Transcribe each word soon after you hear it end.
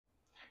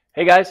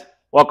Hey guys,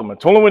 welcome to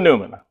Tooling with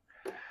Newman.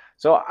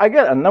 So I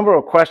get a number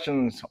of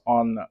questions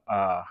on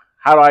how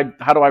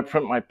do I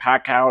print my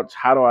pack outs?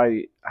 Do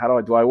I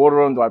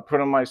order them? Do I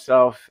print them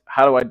myself?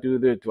 How do I do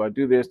this? Do I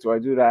do this? Do I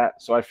do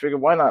that? So I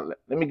figured why not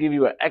let me give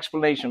you an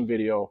explanation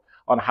video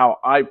on how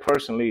I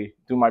personally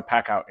do my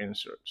pack out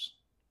inserts.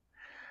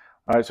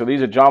 All right, so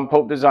these are John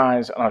Pope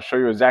designs, and I'll show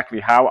you exactly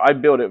how I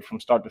build it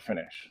from start to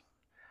finish.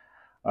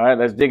 All right,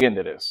 let's dig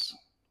into this.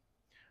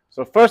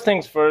 So first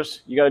things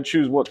first, you got to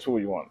choose what tool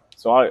you want.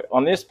 So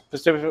on this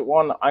specific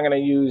one, I'm going to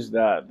use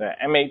the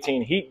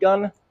M18 heat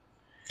gun,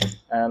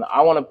 and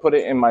I want to put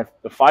it in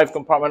the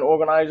 5-compartment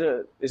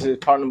organizer. This is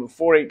part number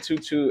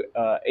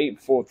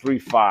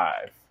 4822-8435.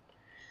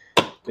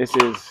 This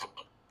is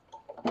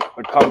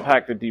the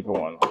compact, the deeper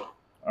one.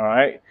 All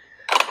right.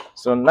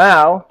 So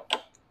now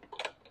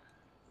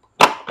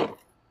I'm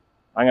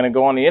going to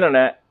go on the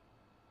internet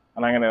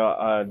and I'm going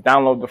to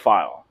download the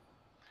file.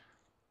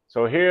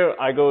 So here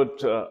I go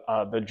to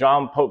the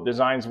John Pope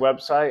Designs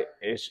website.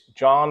 It's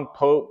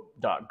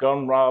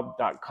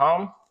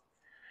johnpope.gumrob.com.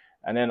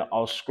 And then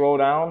I'll scroll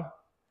down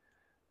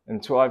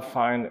until I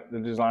find the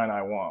design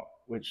I want,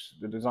 which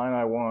the design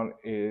I want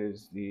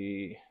is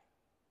the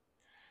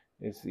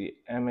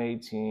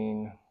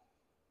M18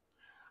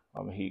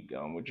 heat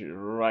gun, which is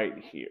right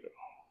here.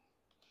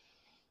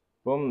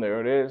 Boom,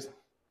 there it is.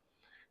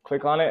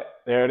 Click on it.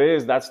 There it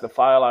is. That's the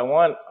file I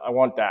want. I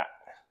want that.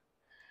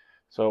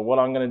 So what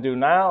I'm going to do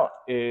now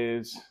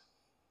is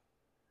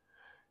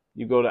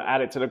you go to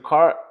add it to the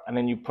cart and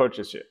then you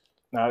purchase it.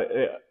 Now,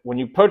 when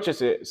you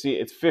purchase it, see,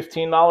 it's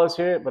 $15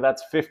 here, but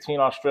that's 15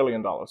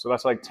 Australian dollars. So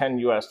that's like 10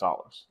 US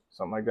dollars,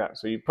 something like that.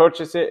 So you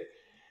purchase it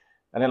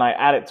and then I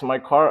add it to my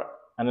cart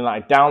and then I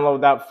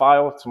download that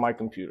file to my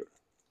computer.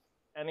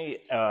 Any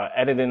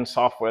editing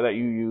software that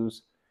you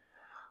use,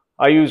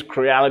 I use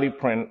Creality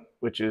Print,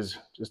 which is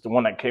just the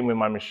one that came with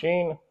my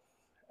machine.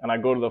 And I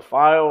go to the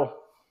file.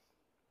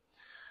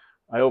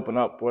 I open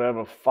up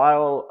whatever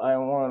file I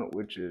want,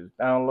 which is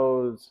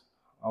downloads.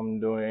 I'm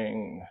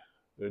doing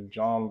the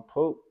John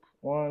Pope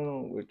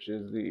one, which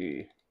is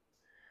the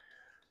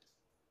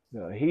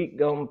heat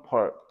gun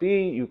part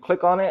B. You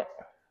click on it,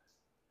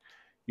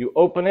 you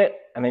open it,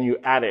 and then you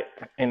add it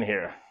in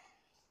here.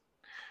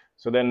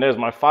 So then there's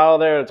my file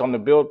there. It's on the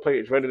build plate.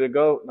 It's ready to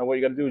go. Now what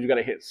you got to do is you got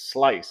to hit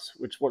slice,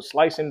 which what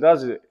slicing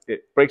does is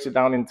it breaks it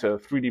down into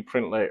 3D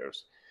print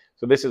layers.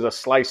 So this is a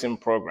slicing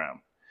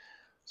program.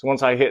 So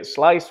once I hit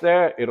slice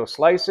there, it'll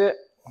slice it,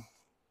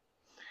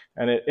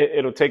 and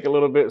it'll take a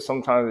little bit.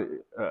 Sometimes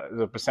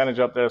there's a percentage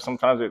up there.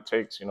 Sometimes it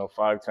takes,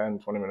 5, 10,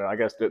 20 minutes. I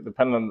guess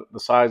depending on the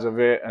size of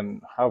it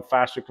and how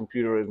fast your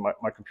computer is.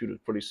 My computer is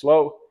pretty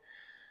slow.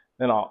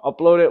 Then I'll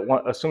upload it.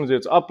 As soon as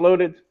it's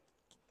uploaded,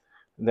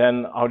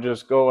 then I'll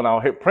just go and I'll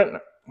hit print,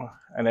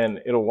 and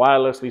then it'll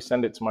wirelessly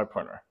send it to my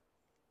printer.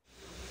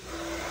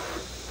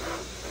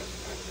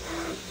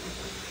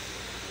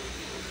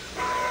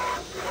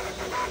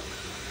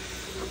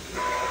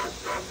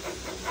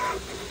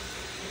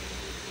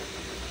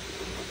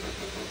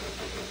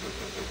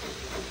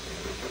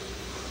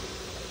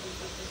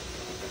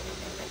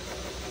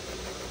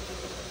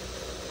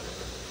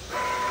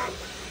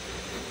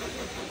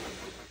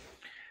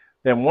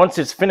 Then once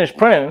it's finished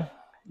printing,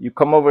 you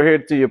come over here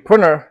to your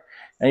printer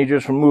and you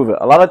just remove it.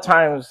 A lot of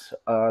times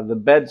the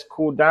beds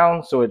cool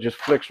down, so it just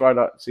flicks right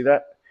up. See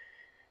that?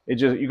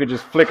 You could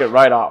just flick it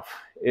right off.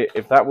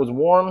 If that was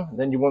warm,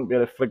 then you wouldn't be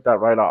able to flick that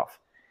right off.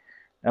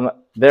 And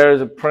there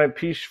is a printed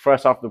piece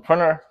fresh off the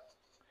printer.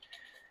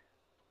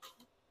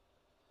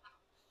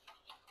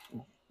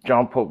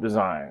 John Pope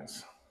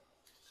Designs.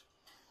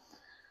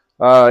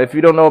 If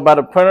you don't know about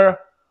a printer,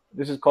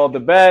 this is called the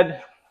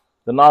bed.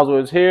 The nozzle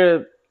is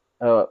here.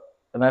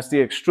 And that's the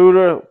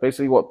extruder,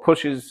 basically what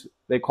pushes,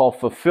 they call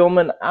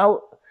fulfillment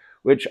out,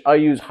 which I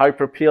use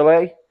Hyper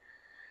PLA.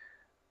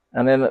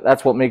 And then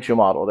that's what makes your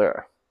model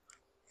there.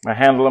 My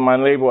handle and my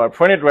label are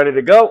printed, ready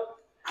to go.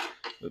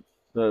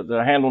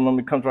 The handle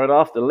normally comes right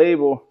off. The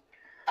label,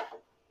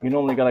 you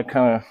normally got to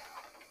kind of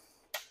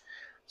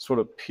sort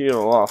of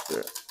peel off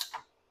there.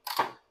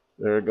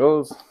 There it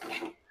goes.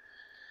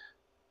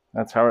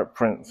 That's how it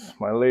prints.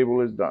 My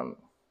label is done.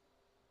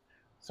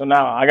 So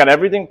now I got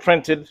everything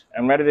printed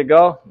and ready to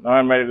go. Now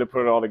I'm ready to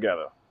put it all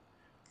together.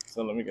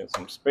 So let me get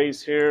some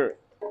space here.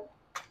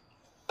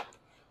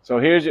 So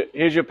here's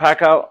your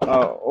pack out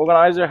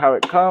organizer, how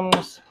it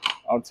comes.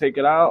 I'll take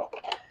it out.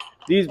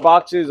 These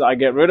boxes I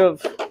get rid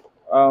of.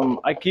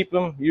 I keep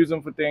them, use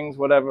them for things,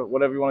 whatever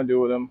you want to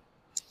do with them.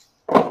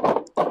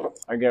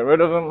 I get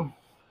rid of them.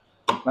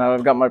 Now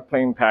I've got my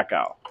plain pack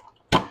out.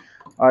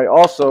 I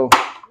also,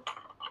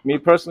 me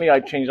personally, I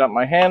changed out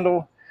my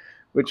handle,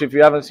 which if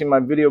you haven't seen my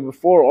video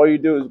before, all you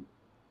do is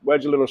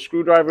wedge a little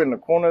screwdriver in the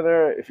corner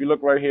there. If you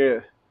look right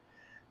here,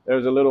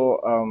 there's a little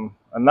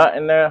a nut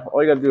in there.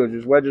 All you gotta do is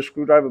just wedge a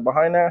screwdriver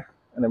behind there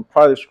and then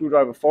pry the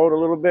screwdriver forward a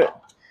little bit,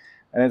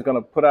 and it's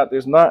gonna put out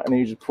this nut, and then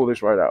you just pull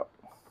this right out.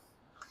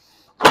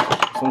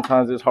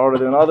 Sometimes it's harder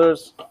than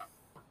others.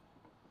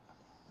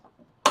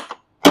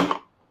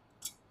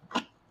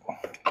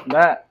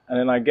 That, and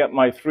then I get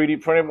my 3D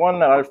printed one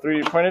that I've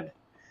 3D printed.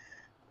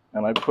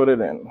 and I put it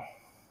in.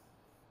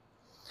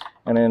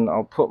 And then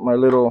I'll put my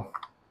little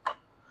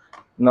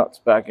nuts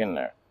back in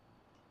there.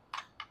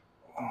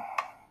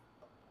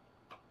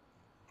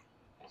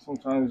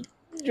 Sometimes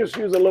you just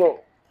use a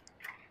little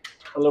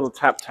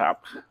tap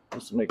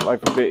just to make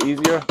life a bit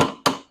easier.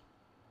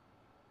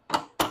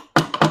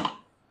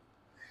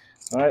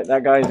 All right,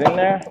 that guy's in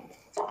there.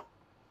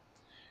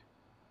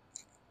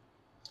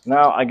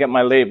 Now I get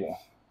my label.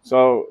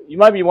 So you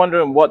might be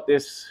wondering what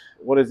is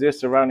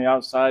this around the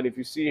outside. If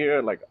you see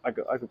here, like I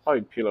could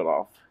probably peel it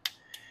off.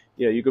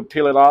 Yeah, you could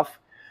peel it off.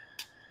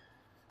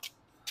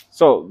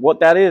 So what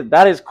that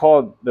is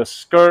called the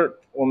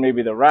skirt, or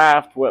maybe the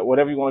raft,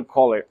 whatever you want to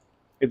call it.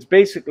 It's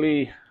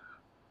basically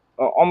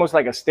almost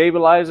like a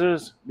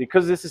stabilizers.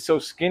 Because this is so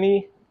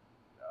skinny,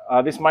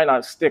 this might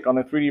not stick on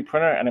the 3D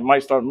printer, and it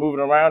might start moving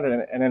around,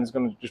 and then it's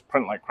going to just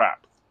print like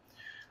crap.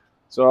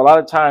 So a lot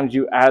of times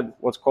you add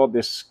what's called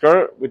this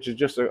skirt, which is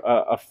just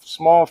a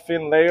small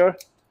thin layer,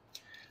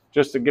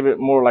 just to give it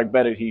more like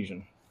bed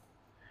adhesion.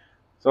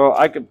 So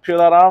I could peel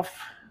that off,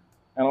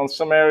 and on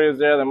some areas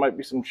there might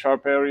be some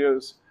sharp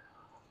areas.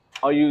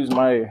 I'll use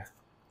my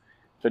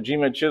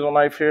Tajima chisel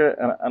knife here,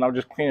 and I'll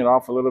just clean it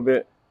off a little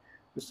bit,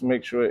 just to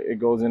make sure it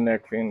goes in there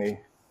cleanly.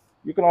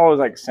 You can always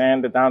like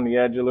sand it down the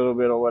edge a little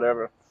bit or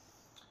whatever.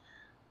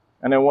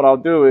 And then what I'll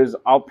do is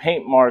I'll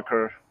paint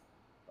marker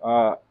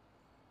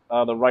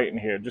the writing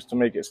here just to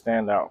make it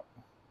stand out.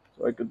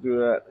 So I could do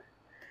that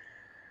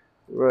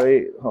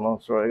right. Hold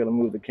on, sorry, I gotta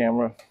move the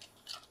camera.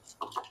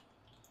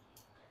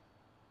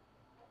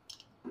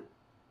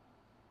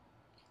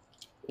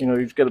 You know,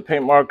 you just get a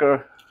paint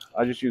marker.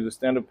 I just use a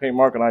standard paint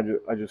marker,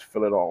 and I just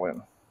fill it all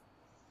in.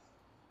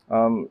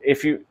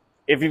 If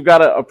you've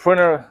got a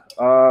printer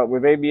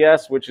with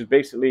ABS, which is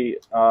basically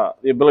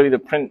the ability to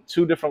print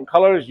 2 different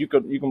colors, you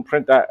can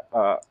print that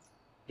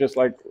just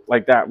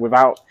like that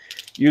without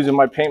using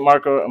my paint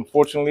marker.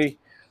 Unfortunately,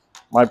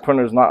 my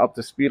printer is not up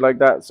to speed like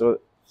that.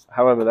 So,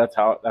 however, that's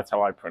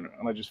how I print it,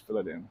 and I just fill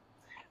it in.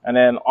 And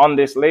then on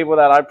this label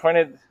that I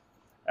printed,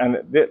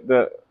 and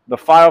the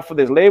file for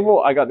this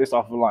label, I got this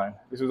off the line.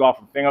 This is off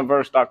of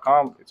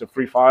thingiverse.com. It's a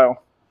free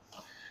file.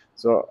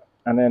 So,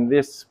 and then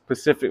this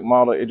specific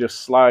model, it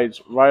just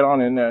slides right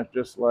on in there,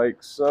 just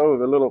like so,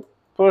 with a little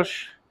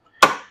push.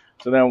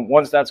 So then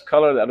once that's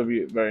colored, that'll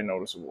be very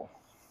noticeable.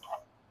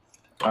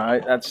 All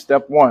right, that's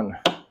step 1.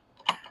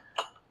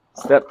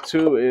 Step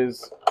 2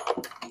 is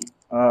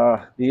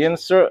the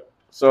insert.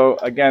 So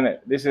again,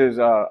 this is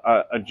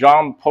a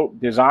John Pope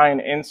design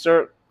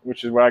insert,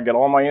 which is where I get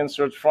all my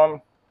inserts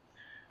from,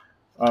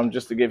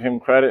 just to give him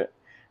credit.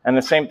 And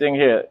the same thing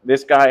here.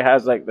 This guy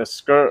has like the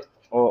skirt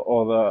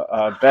or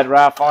the bed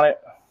raft on it.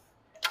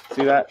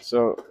 See that?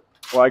 So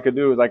what I could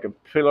do is I could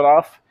peel it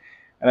off.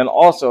 And then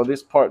also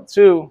this part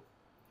 2,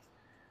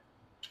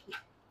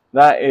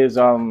 that is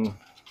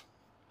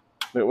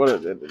what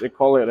is it? They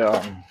call it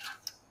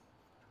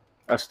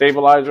a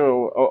stabilizer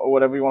or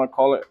whatever you want to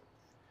call it.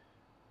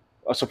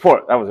 A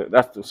support. That was it.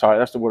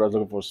 That's the word I was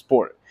looking for.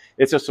 Support.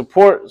 It's a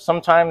support.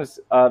 Sometimes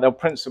they'll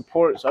print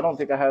support. So I don't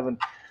think I have.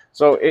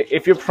 So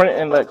if you're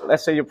printing, like,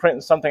 let's say you're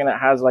printing something that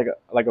has like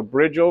a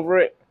bridge over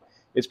it,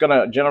 it's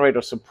gonna generate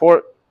a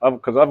support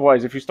because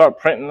otherwise, if you start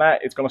printing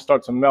that, it's gonna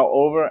start to melt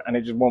over and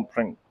it just won't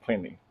print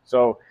cleanly.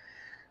 So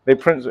it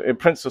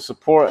prints the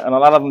support, and a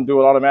lot of them do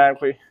it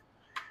automatically.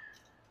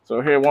 So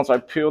here, once I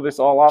peel this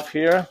all off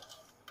here,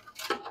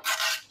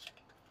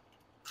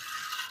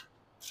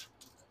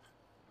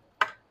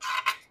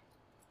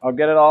 I'll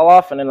get it all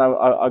off, and then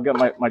I'll get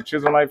my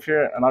chisel knife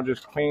here, and I'll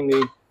just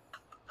cleanly,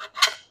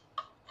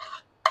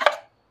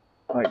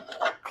 like,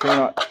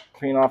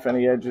 clean off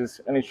any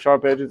edges, any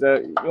sharp edges.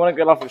 That you want to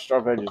get off the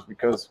sharp edges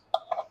because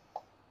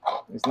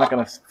it's not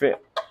going to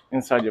fit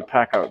inside your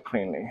pack out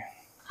cleanly.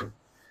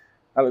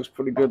 That looks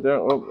pretty good there.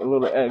 Oh, a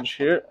little edge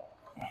here.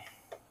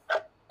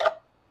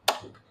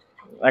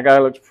 That guy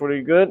looks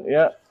pretty good,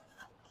 yeah.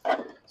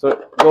 So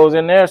it goes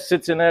in there,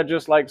 sits in there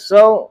just like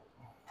so.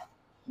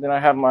 Then I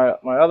have my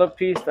other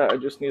piece that I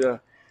just need to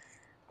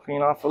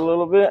clean off a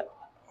little bit.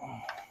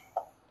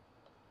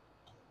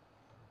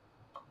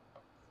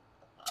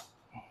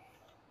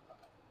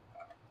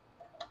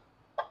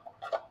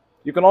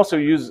 You can also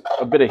use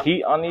a bit of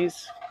heat on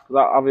these, because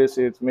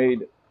obviously it's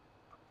made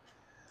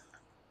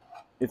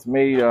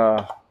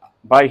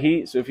by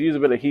heat. So if you use a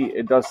bit of heat,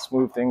 it does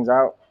smooth things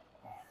out.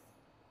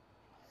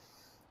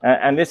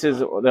 And this is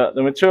the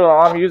material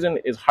I'm using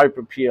is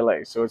Hyper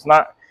PLA. So it's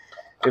not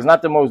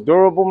the most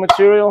durable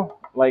material.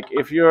 Like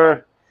if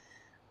you're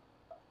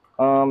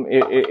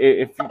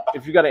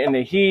if you got it in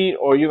the heat,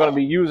 or you're going to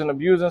be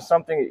abusing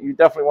something, you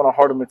definitely want a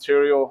harder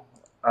material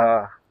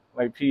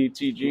like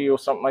PETG or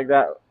something like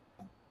that.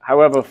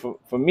 However,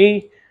 for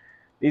me,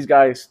 these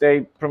guys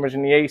stay pretty much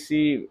in the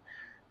AC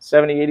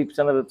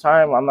 70-80% of the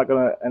time.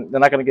 They're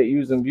not gonna get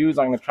used and abused.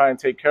 I'm gonna try and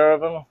take care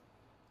of them.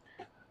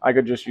 I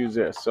could just use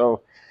this.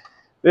 So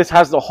this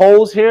has the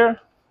holes here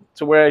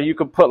to where you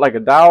could put like a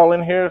dowel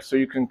in here so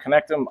you can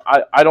connect them.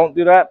 I don't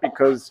do that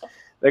because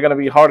they're going to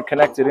be hard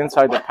connected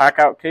inside the pack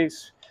out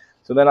case,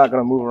 so they're not going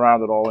to move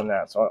around at all in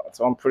that. So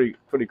I'm pretty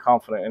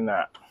confident in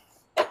that.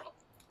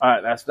 All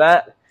right, that's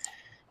that.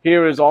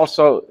 Here is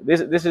also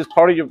this is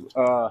part of your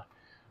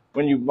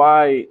when you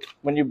buy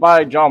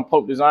John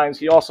Pope Designs,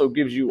 he also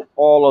gives you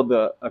all of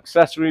the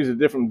accessories, the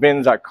different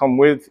bins that come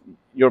with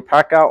your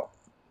pack out.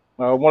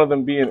 One of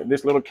them being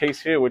this little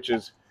case here, which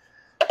is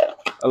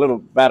a little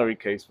battery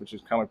case, which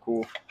is kind of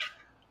cool.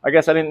 I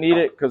guess I didn't need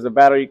it because the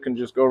battery can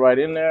just go right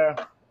in there,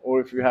 or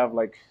if you have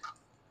like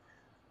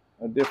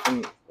a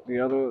different,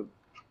 the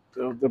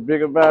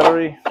bigger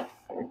battery,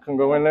 it can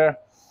go in there.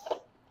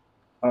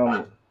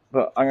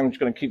 But I'm just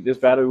gonna keep this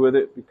battery with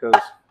it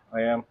because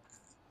I am.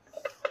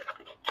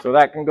 So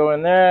that can go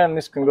in there, and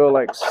this can go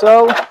like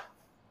so,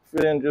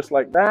 fit in just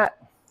like that.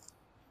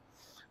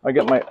 I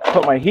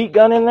put my heat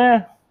gun in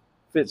there,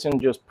 fits in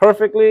just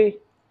perfectly.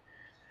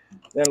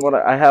 Then what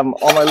I have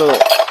all my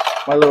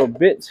little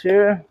bits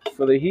here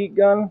for the heat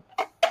gun.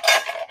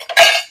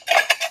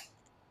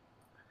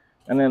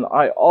 And then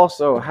I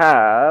also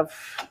have,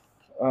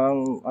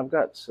 I've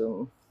got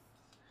some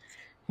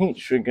heat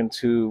shrinking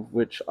tube,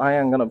 which I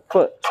am gonna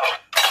put,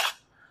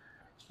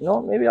 you know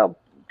what, maybe I'll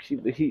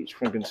keep the heat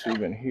shrinking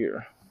tube in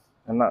here.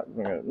 I'm not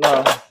gonna,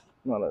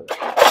 no.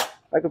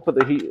 I could put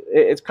the heat,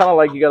 it's kind of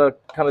like you gotta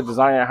kind of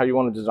design it how you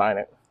want to design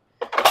it.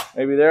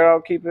 Maybe there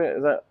I'll keep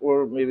it,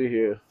 or maybe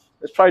here.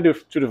 Let's try do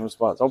 2 different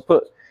spots. I'll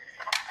put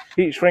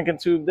heat shrinking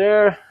tube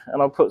there,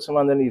 and I'll put some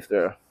underneath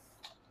there.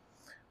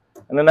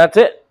 And then that's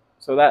it.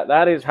 So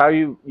that is how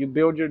you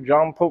build your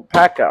John Pope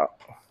pack out.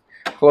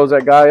 Close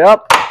that guy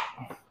up.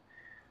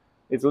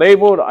 It's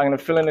labeled. I'm gonna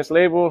fill in this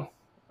label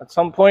at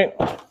some point,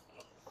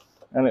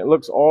 and it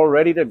looks all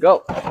ready to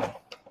go.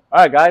 All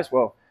right, guys.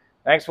 Well,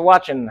 thanks for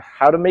watching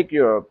how to make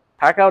your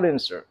pack out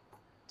insert.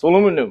 Tolu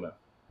Manuma.